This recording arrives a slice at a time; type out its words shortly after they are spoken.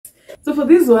So for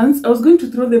these ones, I was going to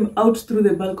throw them out through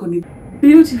the balcony.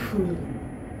 Beautiful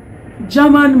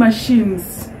German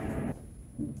machines.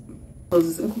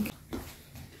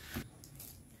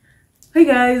 Hi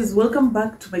guys, welcome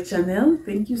back to my channel.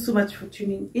 Thank you so much for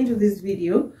tuning into this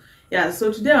video. Yeah,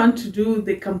 so today I want to do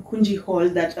the Kamukunji haul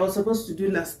that I was supposed to do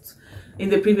in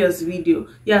the previous video.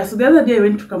 Yeah, so the other day I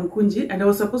went to Kamukunji and I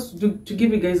was supposed to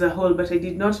give you guys a haul, but I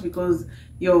did not because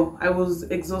I was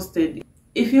exhausted.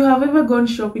 If you have ever gone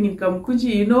shopping in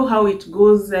Kamukunji, you know how it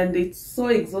goes and it's so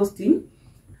exhausting.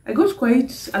 I got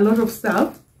quite a lot of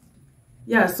stuff.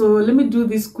 Yeah, so let me do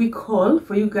this quick haul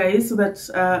for you guys so that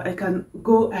I can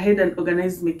go ahead and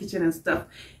organize my kitchen and stuff.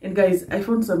 And guys, I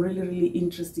found some really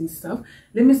interesting stuff.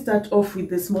 Let me start off with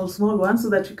the small ones so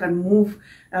that we can move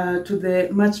to the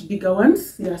much bigger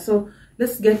ones. Yeah, so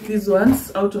let's get these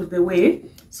ones out of the way.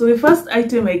 So the first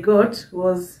item I got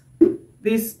was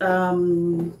this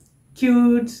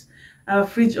cute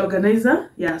fridge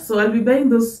organizer. Yeah, so I'll be buying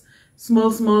those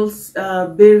small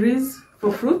berries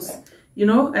for fruits, you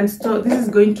know, and store. This is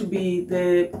going to be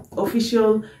the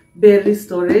official berry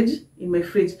storage in my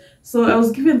fridge. So I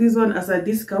was given this one as a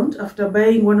discount after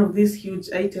buying one of these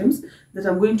huge items that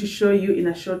I'm going to show you in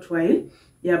a short while.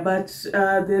 Yeah, but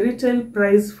the retail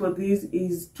price for this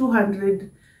is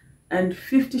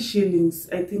 250 shillings,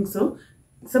 I think so,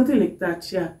 something like that.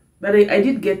 Yeah, but I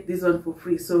did get this one for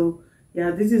free. So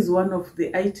yeah, this is one of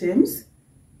the items.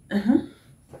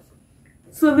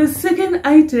 So the second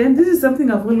item, this is something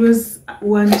I've always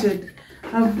wanted.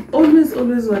 I've always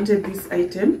wanted this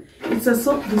item. It's a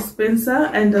soap dispenser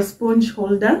and a sponge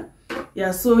holder.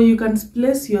 Yeah, so you can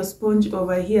place your sponge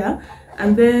over here,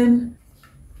 and then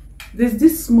there's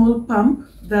this small pump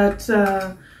that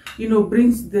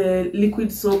brings the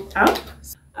liquid soap up.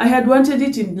 I had wanted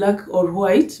it in black or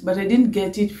white, but I didn't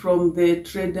get it from the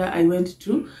trader I went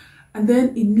to. And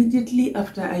then immediately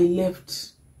after I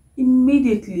left,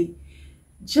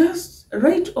 just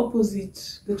right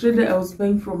opposite the trader I was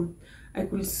buying from, I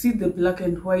could see the black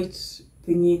and white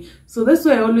thingy. So that's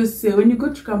why I always say, when you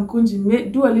go to Kamukunji,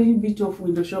 do a little bit of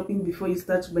window shopping before you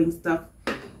start buying stuff.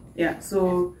 Yeah,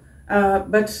 so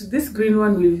but this green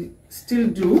one will still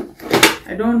do.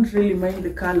 I don't really mind the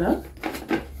color.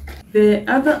 The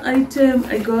other item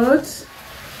I got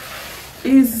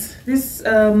is this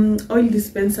oil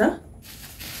dispenser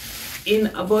in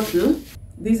a bottle.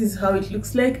 This is how it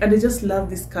looks like, and I just love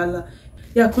this color.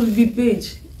 Yeah, could be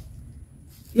beige.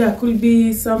 Yeah, could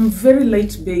be some very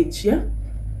light beige. Yeah,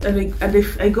 and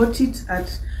I got it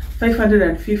at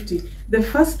 550. The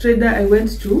first trader I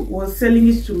went to was selling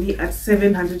it to me at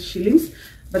 700 shillings,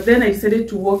 but then I decided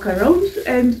to walk around,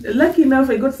 and lucky enough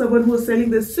I got someone who was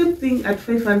selling the same thing at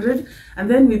 500, and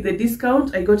then with the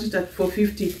discount I got it at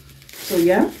 450. So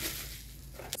yeah.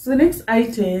 So the next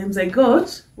items I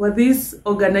got were these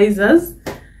organizers.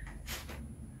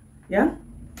 Yeah,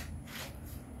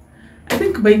 I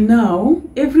think by now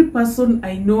every person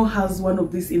I know has one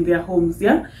of these in their homes.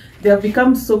 Yeah, they have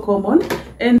become so common,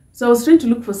 and so I was trying to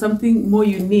look for something more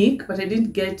unique, but I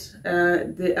didn't get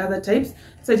the other types,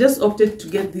 so I just opted to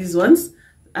get these ones,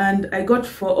 and I got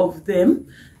 4 of them.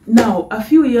 Now, a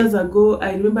few years ago,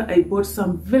 I remember I bought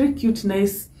some very cute,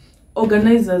 nice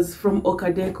organizers from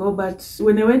Okadeco, but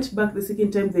when I went back the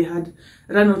second time, they had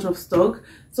run out of stock.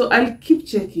 So I'll keep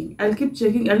checking. I'll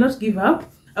not give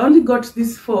up. I only got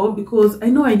these 4 because I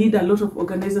know I need a lot of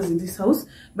organizers in this house,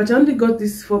 but I only got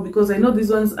these 4 because I know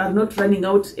these ones are not running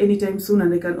out anytime soon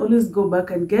and I can always go back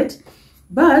and get.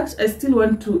 But I still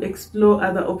want to explore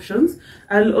other options.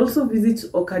 I'll also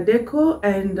visit Okadeco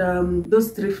and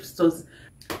those thrift stores.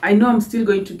 I know I'm still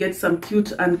going to get some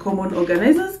cute and common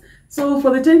organizers. So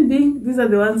for the time being, these are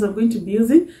the ones I'm going to be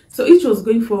using. So each was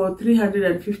going for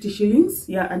 350 shillings.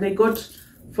 Yeah, and I got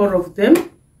 4 of them.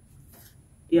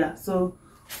 Yeah, so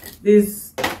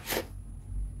these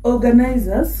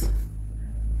organizers.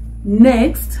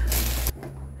 Next,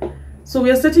 so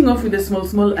we are starting off with the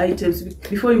small items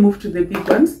before we move to the big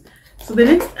ones. So the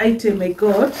next item I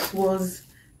got was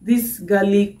this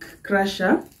garlic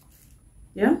crusher.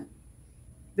 Yeah,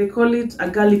 they call it a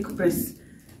garlic press.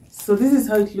 So this is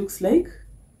how it looks like,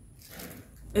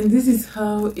 and this is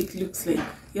how it looks like.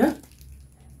 Yeah,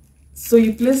 so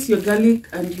you place your garlic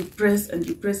and you press and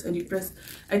you press and you press.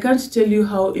 I can't tell you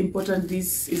how important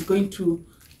this is going to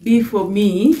be for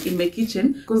me in my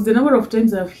kitchen, because the number of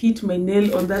times I've hit my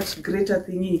nail on that grater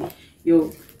thingy,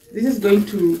 this is going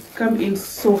to come in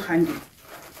so handy,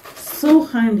 so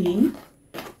handy.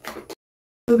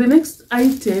 So the next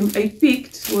item I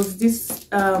picked was this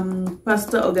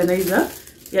pasta organizer.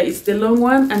 Yeah, it's the long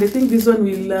one, and I think this one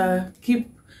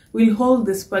will hold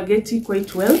the spaghetti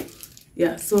quite well.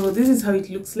 Yeah, so this is how it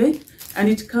looks like. and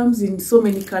it comes in so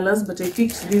many colors, but I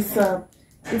picked this.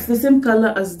 It's the same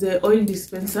color as the oil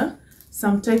dispenser,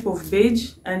 some type of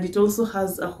beige, and it also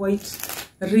has a white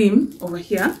rim over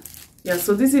here. Yeah,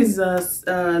 so this is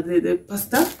the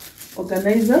pasta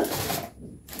organizer.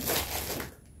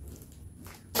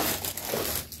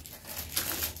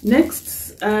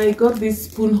 Next, I got this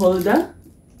spoon holder.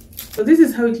 So this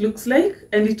is how it looks like,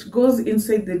 and it goes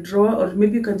inside the drawer, or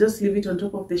maybe you can just leave it on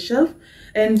top of the shelf,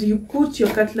 and you put your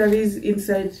cutleries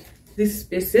inside these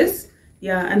spaces.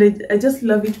 Yeah, and I just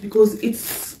love it because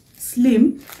it's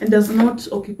slim and does not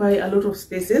occupy a lot of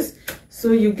spaces,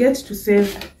 so you get to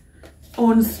save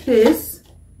on space.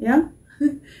 Yeah,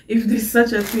 if there's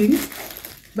such a thing.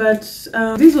 But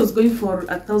this was going for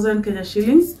 1,000 Kenya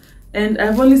shillings, and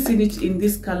I've only seen it in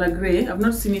this color gray. I've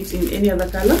not seen it in any other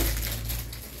color.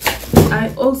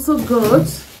 I also got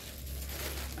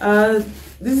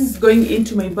this is going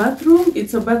into my bathroom.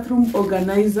 It's a bathroom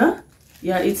organizer.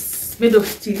 Yeah, it's made of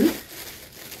steel,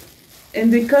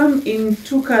 and they come in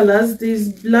two colors. There's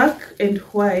black and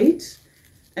white,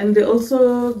 and they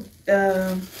also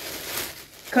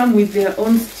come with their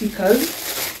own stickers.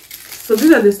 So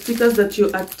these are the stickers that you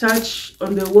attach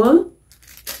on the wall,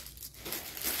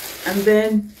 and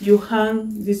then you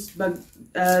hang this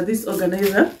this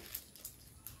organizer.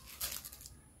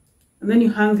 And then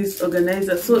you hang this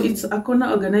organizer. So it's a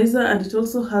corner organizer, and it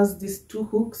also has these two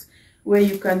hooks where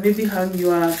you can maybe hang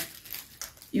your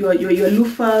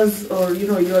loofahs, or you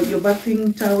know, your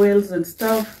bathing towels and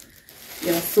stuff.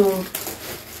 Yeah, so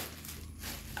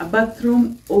a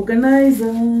bathroom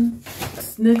organizer.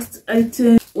 Next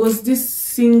item was this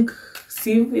sink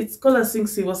sieve. It's called a sink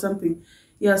sieve or something.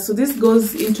 Yeah, so this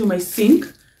goes into my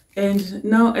sink, and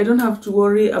now I don't have to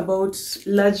worry about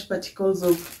large particles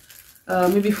of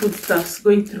maybe foodstuffs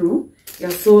going through.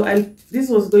 Yeah, so this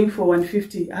was going for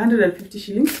 150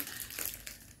 shillings.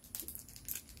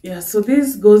 Yeah, so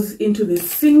this goes into the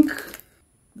sink.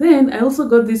 Then I also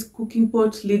got this cooking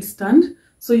pot lid stand.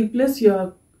 So you place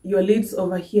your lids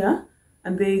over here,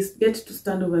 and they get to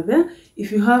stand over there.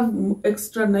 If you have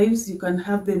extra knives, you can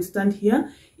have them stand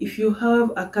here. If you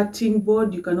have a cutting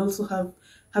board, you can also have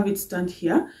it stand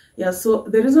here. Yeah, so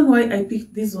the reason why I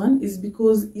picked this one is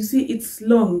because you see it's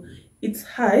long. It's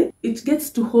high. It gets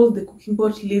to hold the cooking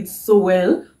pot lids so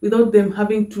well without them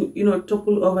having to, you know,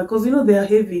 topple over, because you know they are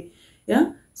heavy.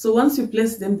 Yeah, so once you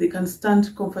place them, they can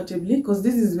stand comfortably, because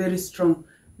this is very strong,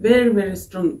 very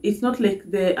strong. It's not like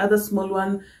the other small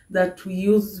one that we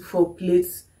use for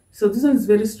plates. So this one is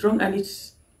very strong, and it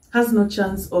has no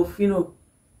chance of, you know,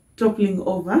 toppling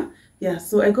over. Yeah,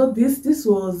 so I got this. This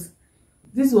was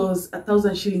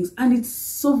 1,000 shillings, and it's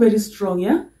so very strong.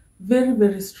 Yeah,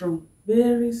 very strong.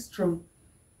 Very strong.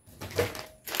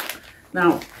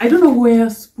 Now, I don't know where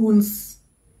spoons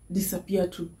disappear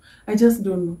to. I just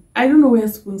don't know. I don't know where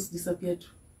spoons disappear to.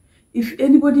 If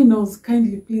anybody knows,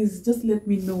 kindly please just let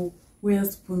me know where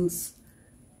spoons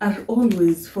are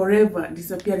always forever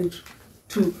disappearing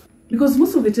to. Because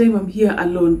most of the time I'm here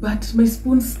alone, but my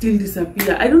spoons still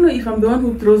disappear. I don't know if I'm the one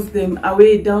who throws them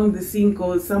away down the sink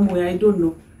or somewhere. I don't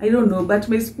know, but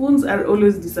my spoons are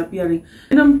always disappearing,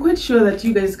 and I'm quite sure that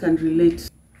you guys can relate.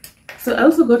 So I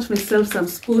also got myself some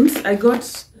spoons. I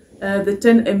got the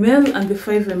 10 ml and the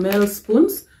 5 ml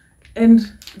spoons, and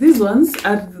these ones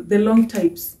are the long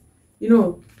types. You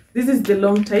know, this is the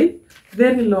long type,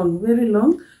 very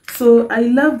long. So I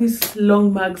love these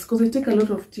long mugs because I take a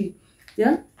lot of tea.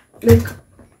 Yeah, like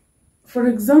for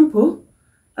example,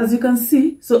 as you can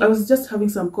see, so I was just having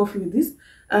some coffee with this.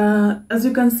 As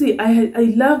you can see,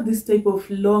 I love this type of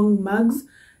long mugs,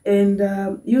 and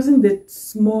using the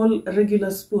small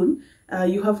regular spoon,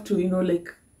 you have to, you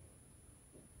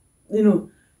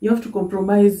have to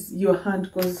compromise your hand,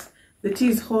 because the tea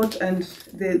is hot and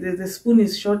the spoon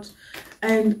is short.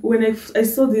 And when I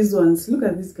saw these ones, look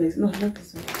at these guys. No, not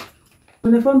this one.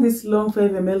 When I found these long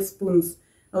 5 ml spoons,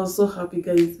 I was so happy,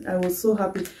 guys. I was so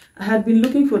happy. I had been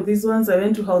looking for these ones. I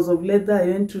went to House of Leather. I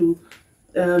went to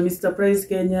Mr. Price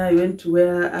Kenya. I went to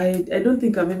where I don't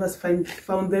think I've ever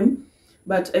found them,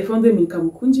 but I found them in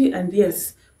Kamukunji. And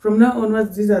yes, from now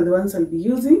onwards, these are the ones I'll be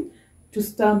using to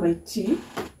stir my tea.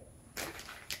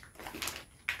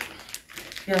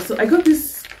 Yeah, so I got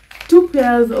these 2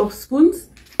 pairs of spoons.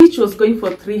 Each was going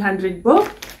for 300 bob.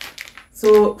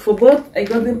 So for both, I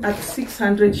got them at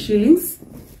 600 shillings.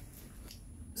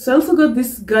 So I also got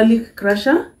this garlic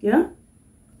crusher. Yeah,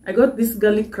 I got this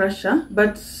garlic crusher,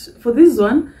 but for this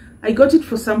one, I got it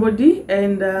for somebody,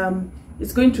 and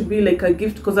it's going to be like a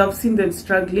gift because I've seen them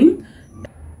struggling.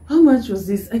 How much was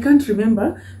this? I can't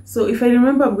remember. So if I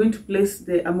remember, I'm going to place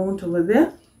the amount over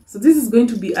there. So this is going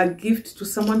to be a gift to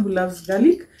someone who loves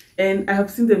garlic. and I have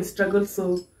seen them struggle.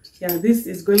 So yeah, this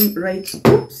is going right.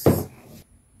 Oops.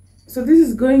 So this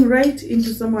is going right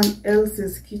into someone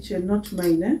else's kitchen, not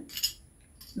mine, eh?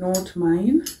 Not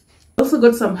mine. Also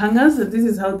got some hangers, and this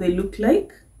is how they look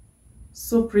like.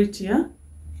 So pretty, yeah?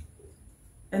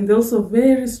 And they're also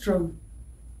very strong.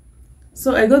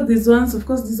 So I got these ones. Of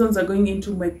course, these ones are going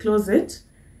into my closet,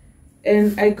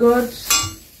 and I got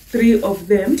 3 of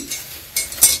them.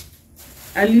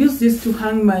 I'll use this to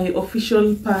hang my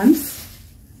official pants,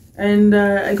 and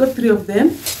I got 3 of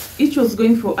them. Each was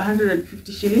going for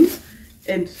 150 shillings,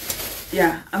 and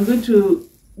yeah, I'm going to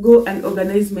go and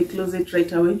organize my closet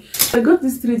right away. I got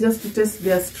these 3 just to test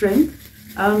their strength.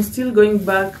 I'm still going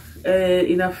back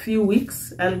in a few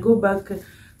weeks. I'll go back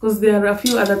because there are a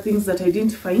few other things that I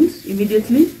didn't find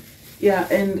immediately. Yeah,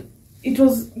 and it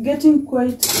was getting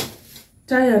quite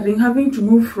tiring having to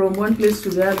move from one place to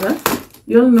the other.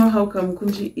 You all know how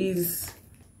Kamukunji is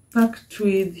packed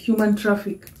with human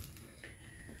traffic.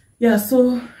 Yeah,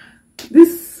 so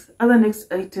this other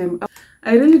next item,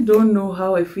 I really don't know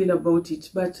how I feel about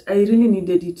it, but I really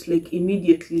needed it like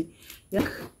immediately. Yeah,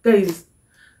 guys,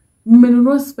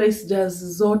 mmenunua spice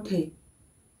jars zote.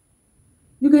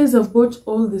 You guys have bought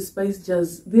all the spice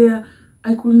jars there.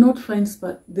 I could not find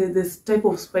this type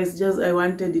of spice jars I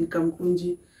wanted in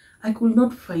Kamukunji. I could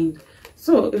not find.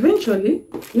 So eventually,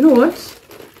 you know what?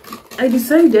 I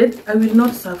decided I will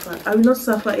not suffer. I will not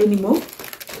suffer anymore.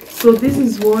 So this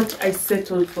is what I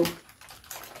settled for.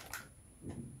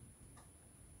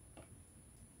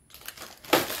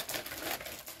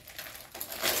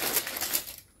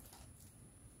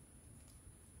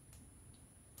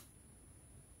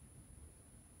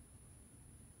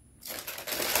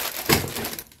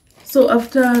 So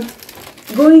after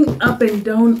going up and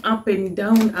down, up and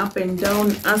down, up and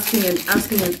down, asking and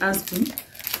asking and asking,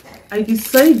 I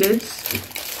decided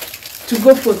to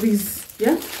go for this.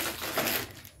 Yeah,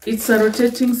 it's a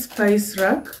rotating spice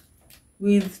rack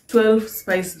with 12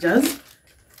 spice jars.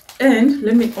 And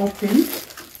let me open.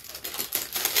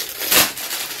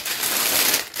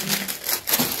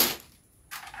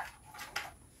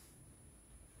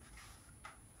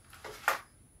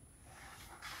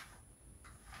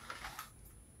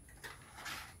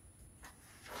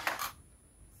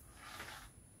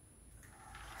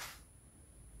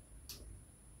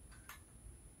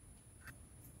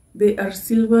 They are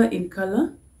silver in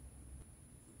color,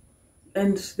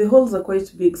 and the holes are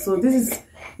quite big. So this is,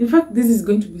 in fact, this is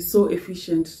going to be so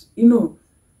efficient, you know.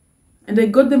 And I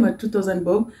got them at 2,000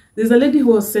 bob. There's a lady who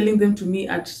was selling them to me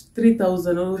at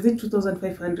 3,000, or was it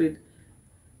 2,500?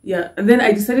 Yeah, and then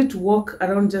I decided to walk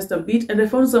around just a bit, and I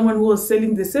found someone who was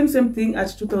selling the same thing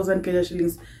at 2,000 Kenya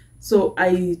shillings. So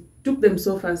I took them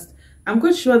so fast. I'm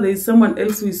quite sure there is someone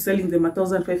else who is selling them at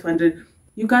 1,500.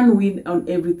 You can't win on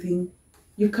everything.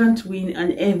 You can't win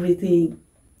on everything.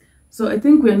 So I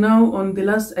think we're now on the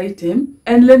last item.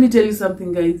 And let me tell you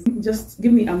something, guys. Just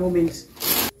give me a moment.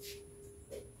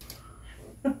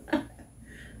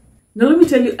 Now let me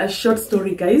tell you a short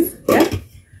story, guys. Yeah?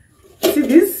 See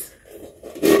this?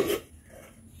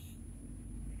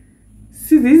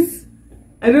 See this?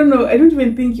 I don't know. I don't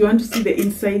even think you want to see the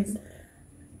insides.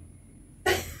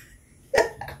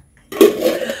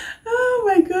 Oh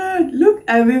my god. Look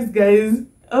at this, guys.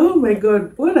 Oh my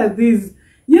god. What are these?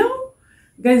 Yo,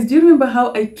 guys, do you remember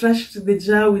how I trashed the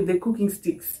jar with the cooking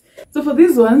sticks? So for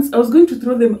these ones, I was going to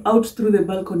throw them out through the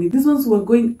balcony. These ones were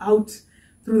going out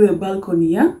through the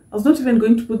balcony, yeah? I was not even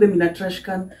going to put them in a trash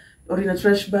can or in a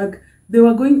trash bag. They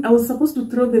were going, I was supposed to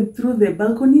throw them through the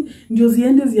balcony. Ndio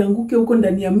ziende zianguke huko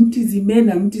ndani ya mti zimee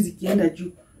na mti zikienda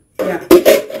juu. Yeah.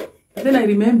 Then I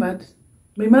remembered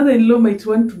my mother-in-law might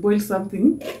want to boil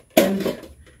something, and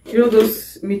you know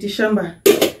those miti shamba.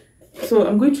 So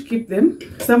I'm going to keep them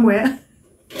somewhere.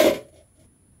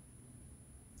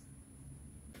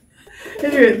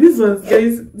 Anyway, these ones,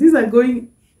 guys, these are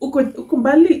going uko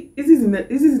mbali.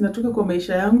 Hizi zinatoka kwa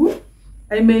maisha yangu.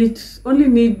 I might only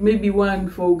need maybe one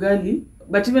for ugali,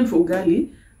 but even for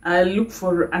ugali, I'll look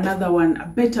for another one, a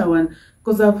better one,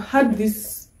 because I've had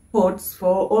these pots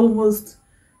for almost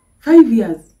 5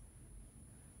 years.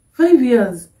 5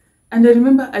 years. And I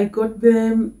remember I got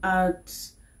them at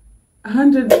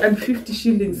 150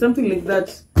 shillings, something like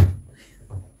that.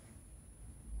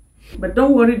 But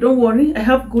don't worry, I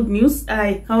have good news.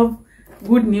 I have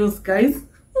good news, guys.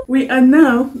 We are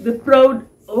now the proud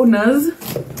owners.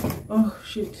 Oh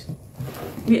shit.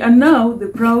 We are now the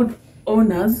proud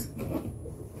owners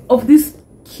of this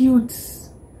cute,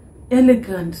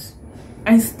 elegant,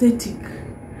 aesthetic,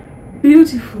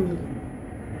 beautiful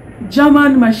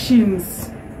German machines.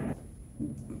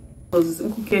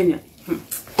 Kenya.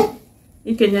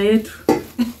 Hii Kenya yetu.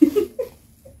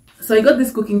 So I got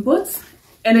these cooking pots,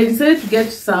 and I decided to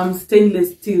get some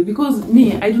stainless steel because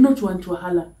me, I do not want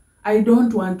wahala. I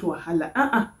don't want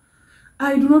wahala.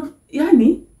 I do not.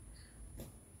 Yani,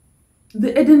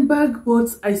 the Edinburgh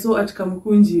pots I saw at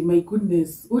Kamukunji, my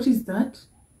goodness, what is that?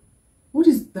 What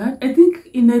is that? I think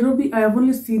in Nairobi, I have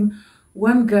only seen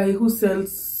one guy who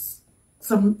sells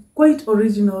some quite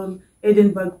original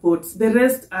Edinburgh pots. The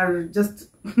rest are just,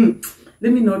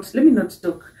 let me not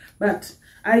talk. But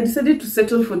I decided to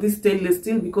settle for this stainless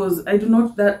steel because I do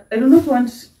not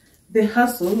want the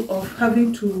hassle of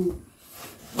having to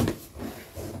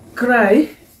cry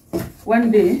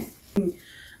one day.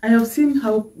 I have seen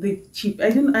how they chip. I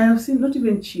have seen, not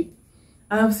even chip.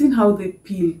 I have seen how they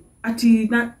peel. Ati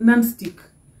non-stick.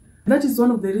 That is one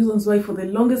of the reasons why for the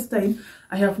longest time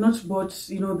I have not bought,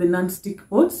 you know, the non-stick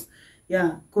pots.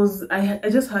 Yeah, because I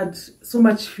just had so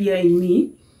much fear in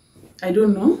me. I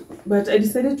don't know, but I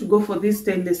decided to go for this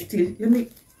stainless steel. Let me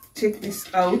take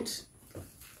this out,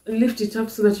 lift it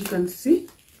up so that you can see.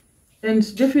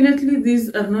 And definitely these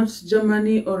are not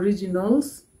Germany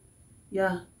originals.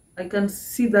 Yeah, I can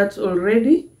see that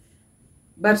already.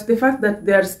 But the fact that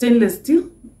they are stainless steel,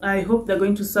 I hope they're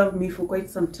going to serve me for quite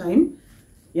some time.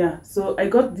 Yeah, so I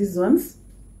got these ones.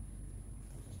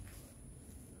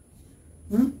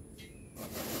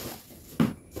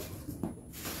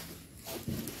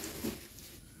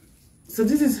 So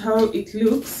this is how it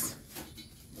looks.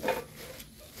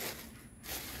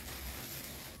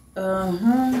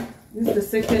 This is the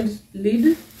second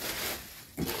lid.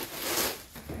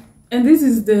 And this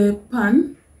is the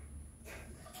pan.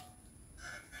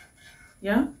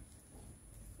 Yeah,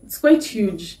 it's quite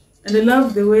huge, and I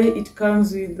love the way it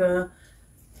comes with the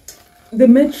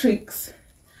matrix.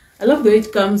 I love the way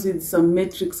it comes with some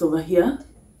matrix over here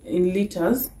in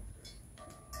liters.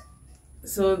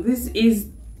 So this is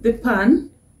the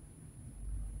pan.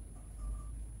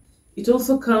 It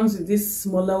also comes with this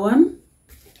smaller one,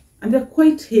 and they're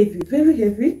quite heavy, very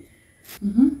heavy.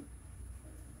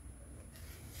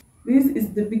 This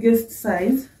is the biggest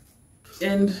size,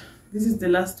 and this is the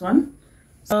last one.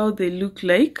 How they look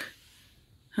like,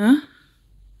 huh?